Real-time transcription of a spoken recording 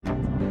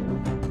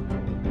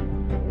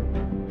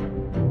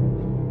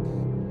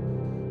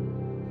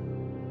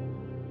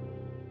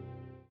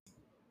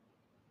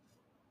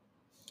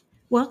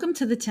Welcome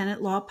to the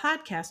Tenant Law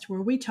Podcast,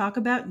 where we talk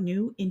about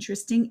new,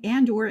 interesting,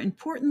 and/or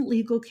important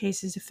legal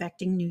cases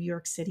affecting New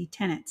York City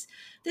tenants.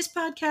 This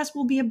podcast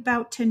will be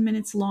about 10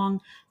 minutes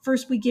long.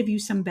 First, we give you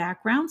some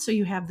background so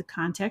you have the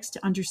context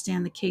to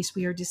understand the case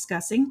we are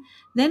discussing.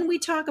 Then we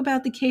talk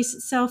about the case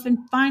itself,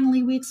 and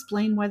finally, we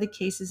explain why the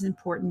case is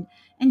important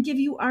and give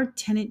you our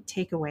tenant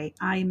takeaway.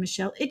 I am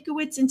Michelle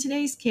Itkowitz, and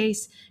today's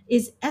case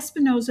is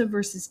Espinoza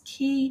versus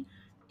Key,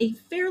 a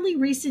fairly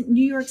recent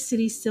New York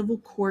City Civil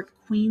Court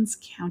Queens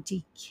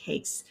County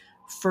case.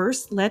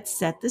 First, let's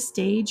set the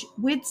stage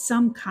with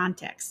some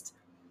context.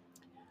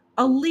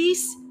 A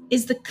lease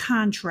is the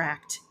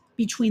contract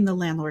between the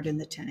landlord and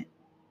the tenant.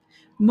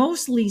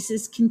 Most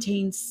leases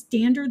contain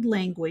standard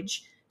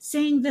language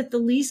saying that the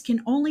lease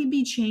can only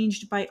be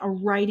changed by a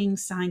writing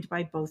signed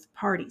by both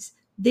parties.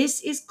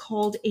 This is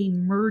called a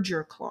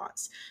merger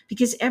clause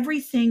because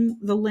everything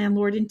the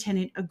landlord and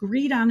tenant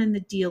agreed on in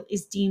the deal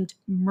is deemed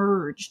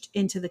merged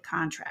into the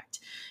contract.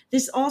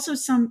 This also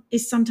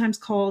is sometimes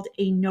called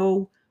a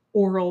no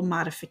oral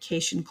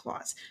modification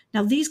clause.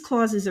 Now, these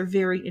clauses are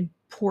very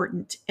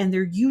important and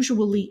they're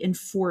usually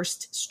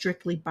enforced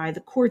strictly by the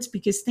courts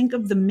because think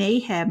of the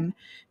mayhem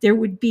there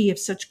would be if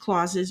such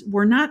clauses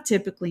were not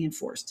typically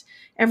enforced.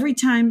 Every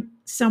time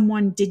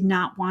someone did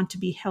not want to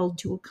be held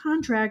to a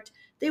contract,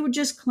 they would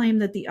just claim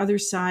that the other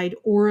side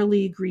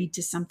orally agreed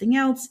to something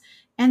else,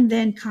 and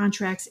then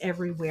contracts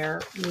everywhere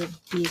would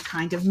be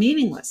kind of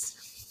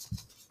meaningless.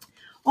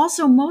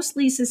 Also, most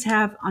leases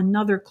have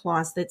another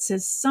clause that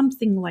says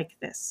something like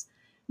this: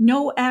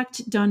 no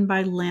act done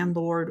by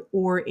landlord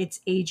or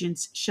its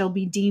agents shall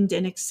be deemed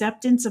an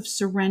acceptance of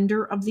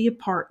surrender of the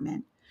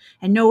apartment,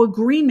 and no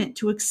agreement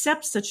to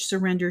accept such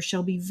surrender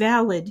shall be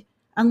valid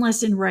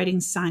unless in writing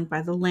signed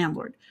by the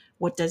landlord.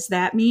 What does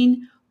that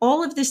mean?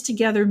 All of this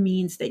together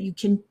means that you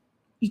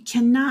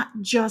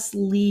cannot just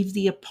leave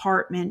the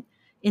apartment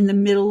in the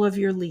middle of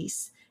your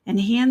lease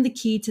and hand the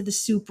key to the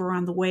super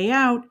on the way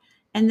out,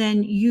 and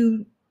then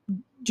you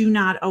do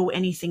not owe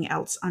anything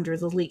else under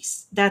the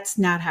lease. That's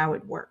not how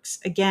it works.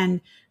 Again,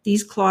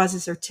 these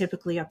clauses are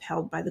typically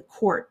upheld by the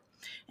court.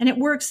 And it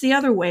works the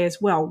other way as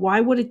well.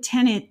 Why would a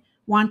tenant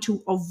want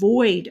to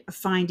avoid a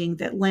finding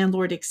that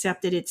landlord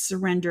accepted its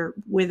surrender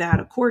without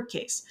a court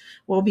case?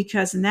 Well,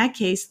 because in that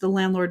case, the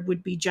landlord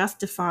would be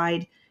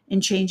justified in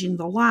changing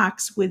the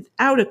locks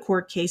without a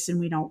court case, and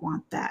we don't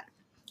want that.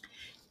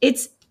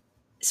 It's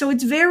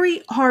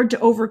very hard to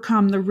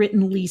overcome the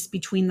written lease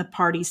between the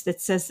parties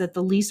that says that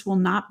the lease will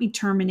not be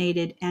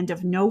terminated and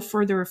of no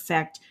further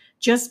effect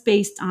just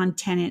based on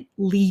tenant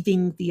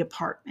leaving the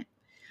apartment.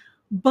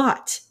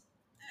 But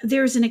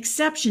there's an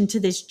exception to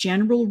this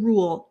general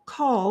rule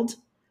called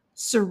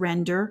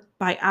surrender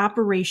by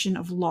operation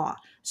of law.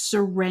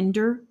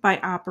 Surrender by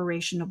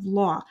operation of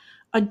law.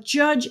 A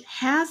judge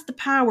has the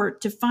power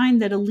to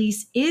find that a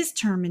lease is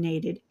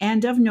terminated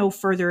and of no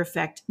further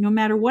effect, no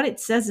matter what it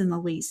says in the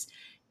lease,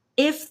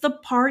 if the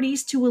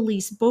parties to a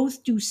lease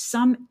both do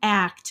some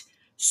act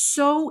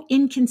so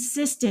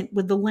inconsistent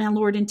with the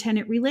landlord and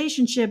tenant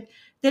relationship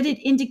that it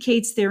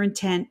indicates their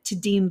intent to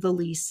deem the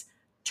lease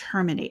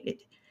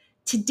terminated.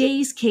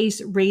 Today's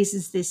case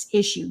raises this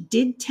issue.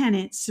 Did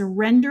tenant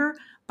surrender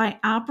by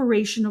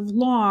operation of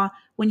law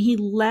when he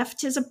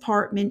left his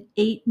apartment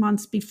 8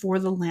 months before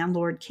the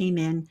landlord came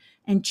in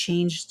and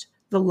changed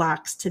the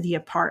locks to the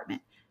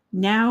apartment?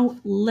 Now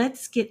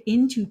let's get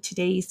into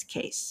today's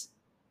case.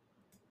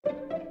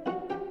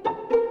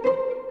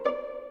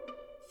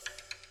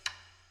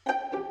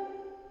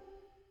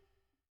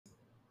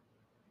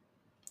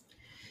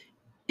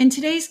 In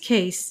today's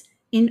case,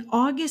 in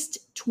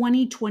August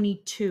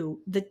 2022,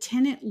 the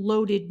tenant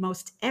loaded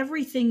most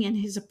everything in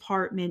his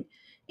apartment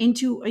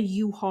into a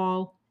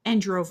U-Haul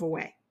and drove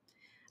away.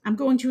 I'm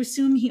going to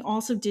assume he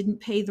also didn't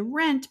pay the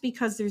rent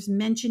because there's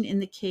mention in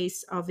the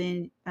case of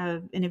an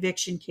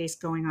eviction case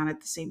going on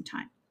at the same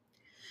time.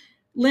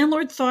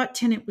 Landlord thought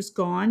tenant was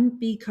gone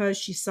because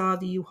she saw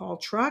the U-Haul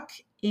truck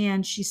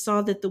and she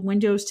saw that the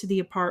windows to the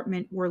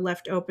apartment were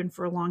left open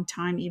for a long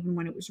time, even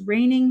when it was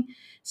raining.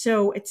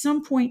 So at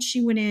some point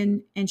she went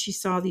in and she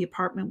saw the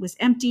apartment was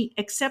empty,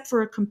 except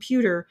for a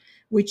computer,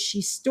 which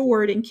she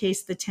stored in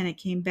case the tenant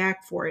came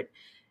back for it.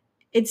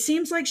 It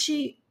seems like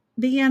she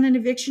began an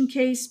eviction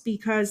case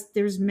because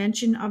there's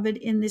mention of it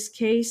in this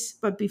case,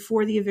 but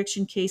before the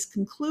eviction case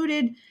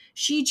concluded,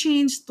 she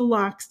changed the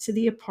locks to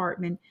the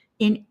apartment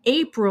in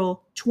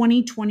April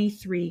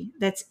 2023.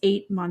 That's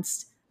 8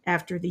 months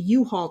after the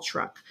U-Haul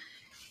truck.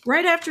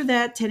 Right after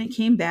that, tenant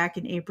came back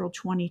in April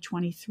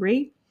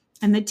 2023,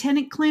 and the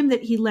tenant claimed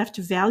that he left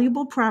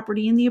valuable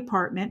property in the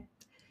apartment.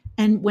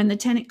 And when the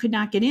tenant could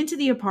not get into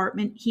the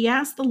apartment, he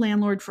asked the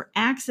landlord for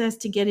access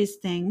to get his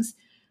things.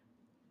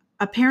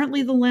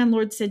 Apparently, the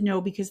landlord said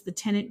no because the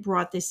tenant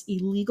brought this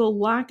illegal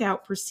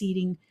lockout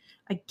proceeding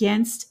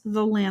against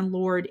the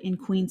landlord in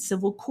Queens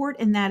Civil Court,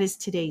 and that is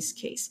today's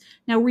case.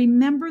 Now,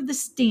 remember the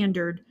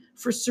standard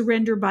for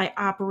surrender by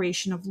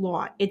operation of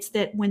law. It's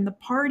that when the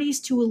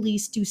parties to a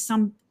lease do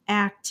some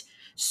act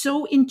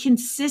so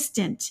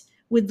inconsistent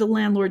with the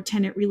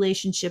landlord-tenant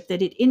relationship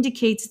that it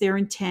indicates their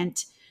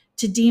intent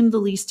to deem the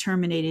lease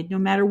terminated, no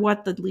matter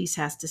what the lease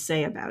has to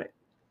say about it.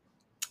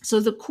 So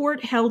the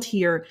court held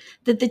here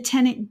that the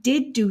tenant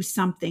did do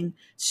something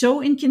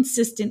so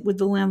inconsistent with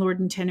the landlord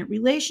and tenant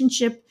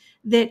relationship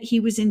that he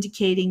was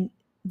indicating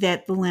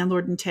that the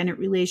landlord and tenant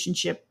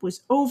relationship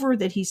was over,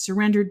 that he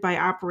surrendered by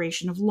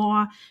operation of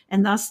law,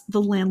 and thus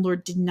the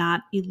landlord did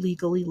not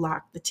illegally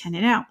lock the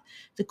tenant out.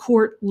 The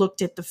court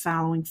looked at the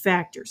following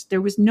factors. There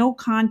was no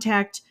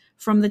contact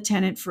from the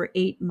tenant for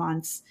 8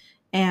 months,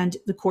 and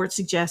the court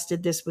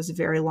suggested this was a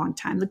very long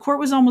time. The court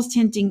was almost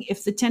hinting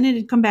if the tenant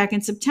had come back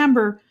in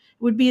September,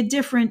 it would be a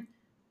different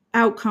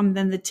outcome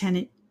than the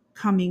tenant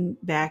coming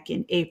back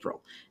in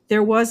April.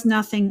 There was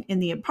nothing in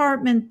the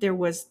apartment. There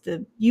was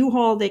the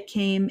U-Haul that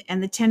came,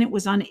 and the tenant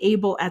was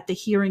unable at the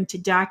hearing to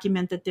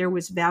document that there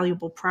was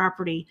valuable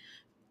property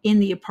in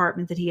the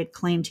apartment that he had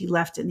claimed he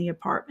left in the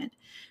apartment.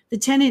 The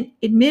tenant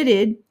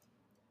admitted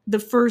the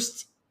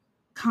first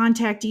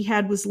contact he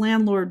had with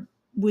landlord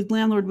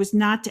was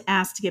not to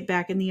ask to get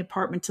back in the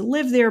apartment to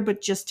live there,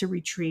 but just to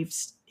retrieve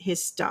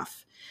his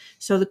stuff.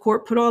 So the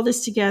court put all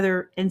this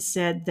together and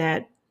said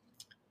that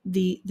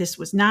this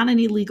was not an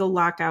illegal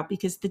lockout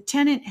because the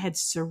tenant had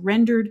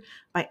surrendered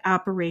by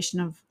operation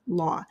of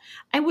law.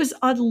 I was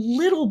a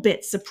little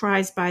bit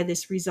surprised by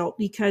this result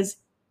because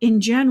in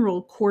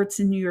general, courts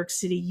in New York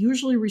City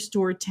usually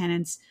restore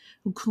tenants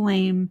who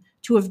claim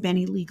to have been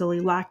illegally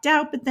locked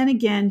out. But then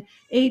again,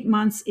 8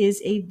 months is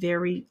a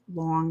very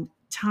long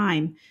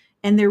time.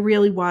 And there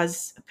really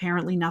was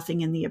apparently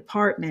nothing in the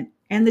apartment.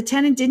 And the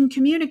tenant didn't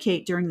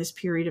communicate during this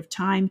period of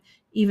time,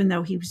 even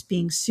though he was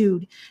being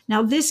sued.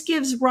 Now, this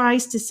gives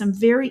rise to some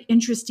very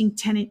interesting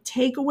tenant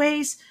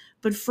takeaways,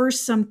 but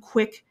first, some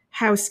quick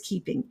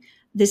housekeeping.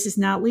 This is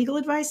not legal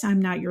advice. I'm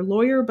not your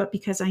lawyer, but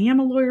because I am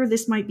a lawyer,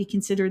 this might be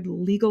considered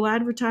legal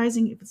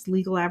advertising. If it's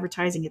legal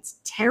advertising, it's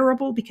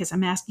terrible because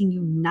I'm asking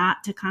you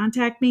not to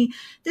contact me.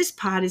 This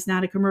pod is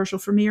not a commercial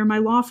for me or my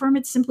law firm.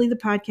 It's simply the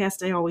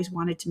podcast I always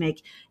wanted to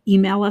make.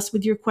 Email us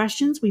with your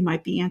questions. We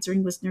might be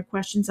answering listener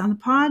questions on the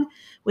pod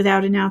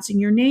without announcing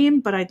your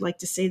name, but I'd like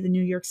to say the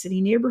New York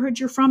City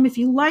neighborhood you're from. If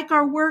you like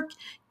our work,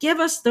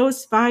 give us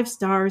those 5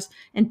 stars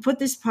and put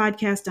this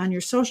podcast on your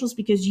socials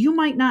because you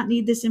might not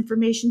need this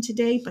information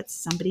today, but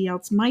somebody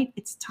else might.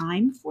 It's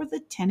time for the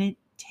tenant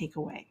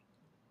takeaway.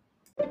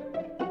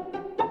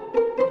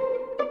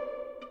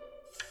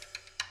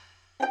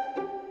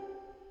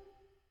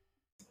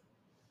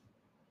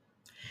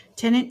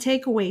 Tenant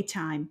takeaway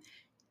time.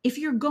 If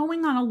you're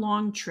going on a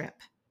long trip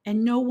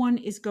and no one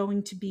is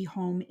going to be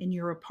home in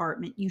your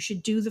apartment, you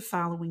should do the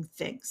following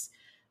things.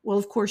 Well,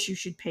 of course, you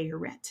should pay your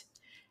rent.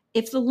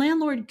 If the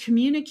landlord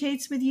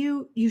communicates with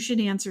you, you should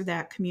answer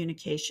that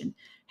communication.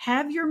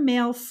 Have your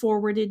mail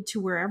forwarded to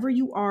wherever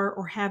you are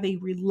or have a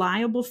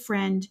reliable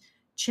friend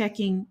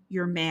checking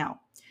your mail.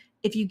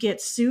 If you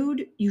get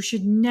sued, you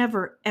should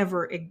never,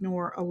 ever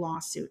ignore a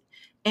lawsuit.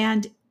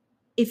 And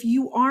if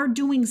you are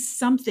doing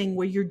something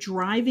where you're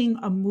driving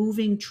a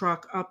moving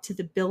truck up to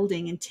the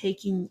building and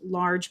taking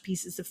large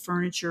pieces of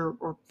furniture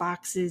or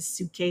boxes,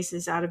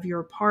 suitcases out of your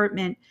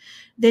apartment,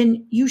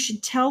 then you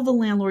should tell the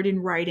landlord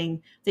in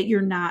writing that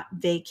you're not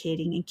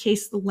vacating in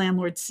case the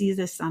landlord sees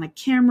this on a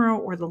camera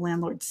or the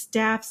landlord's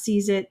staff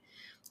sees it.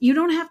 You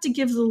don't have to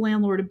give the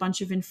landlord a bunch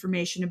of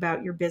information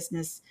about your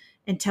business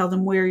and tell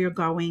them where you're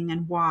going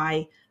and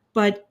why,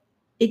 but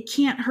it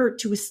can't hurt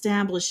to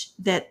establish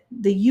that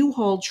the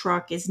U-Haul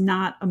truck is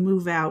not a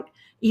move out,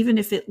 even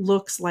if it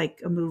looks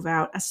like a move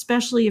out,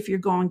 especially if you're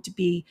going to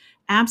be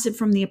absent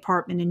from the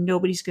apartment and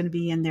nobody's going to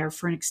be in there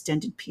for an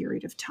extended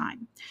period of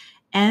time.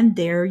 And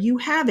there you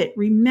have it.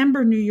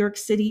 Remember, New York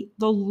City,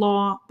 the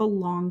law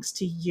belongs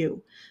to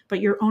you,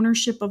 but your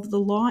ownership of the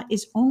law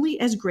is only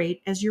as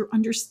great as your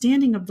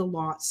understanding of the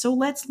law. So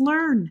let's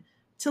learn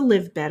to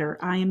live better.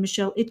 I am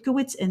Michelle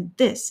Itkowitz, and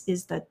this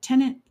is the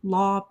Tenant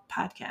Law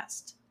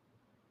Podcast.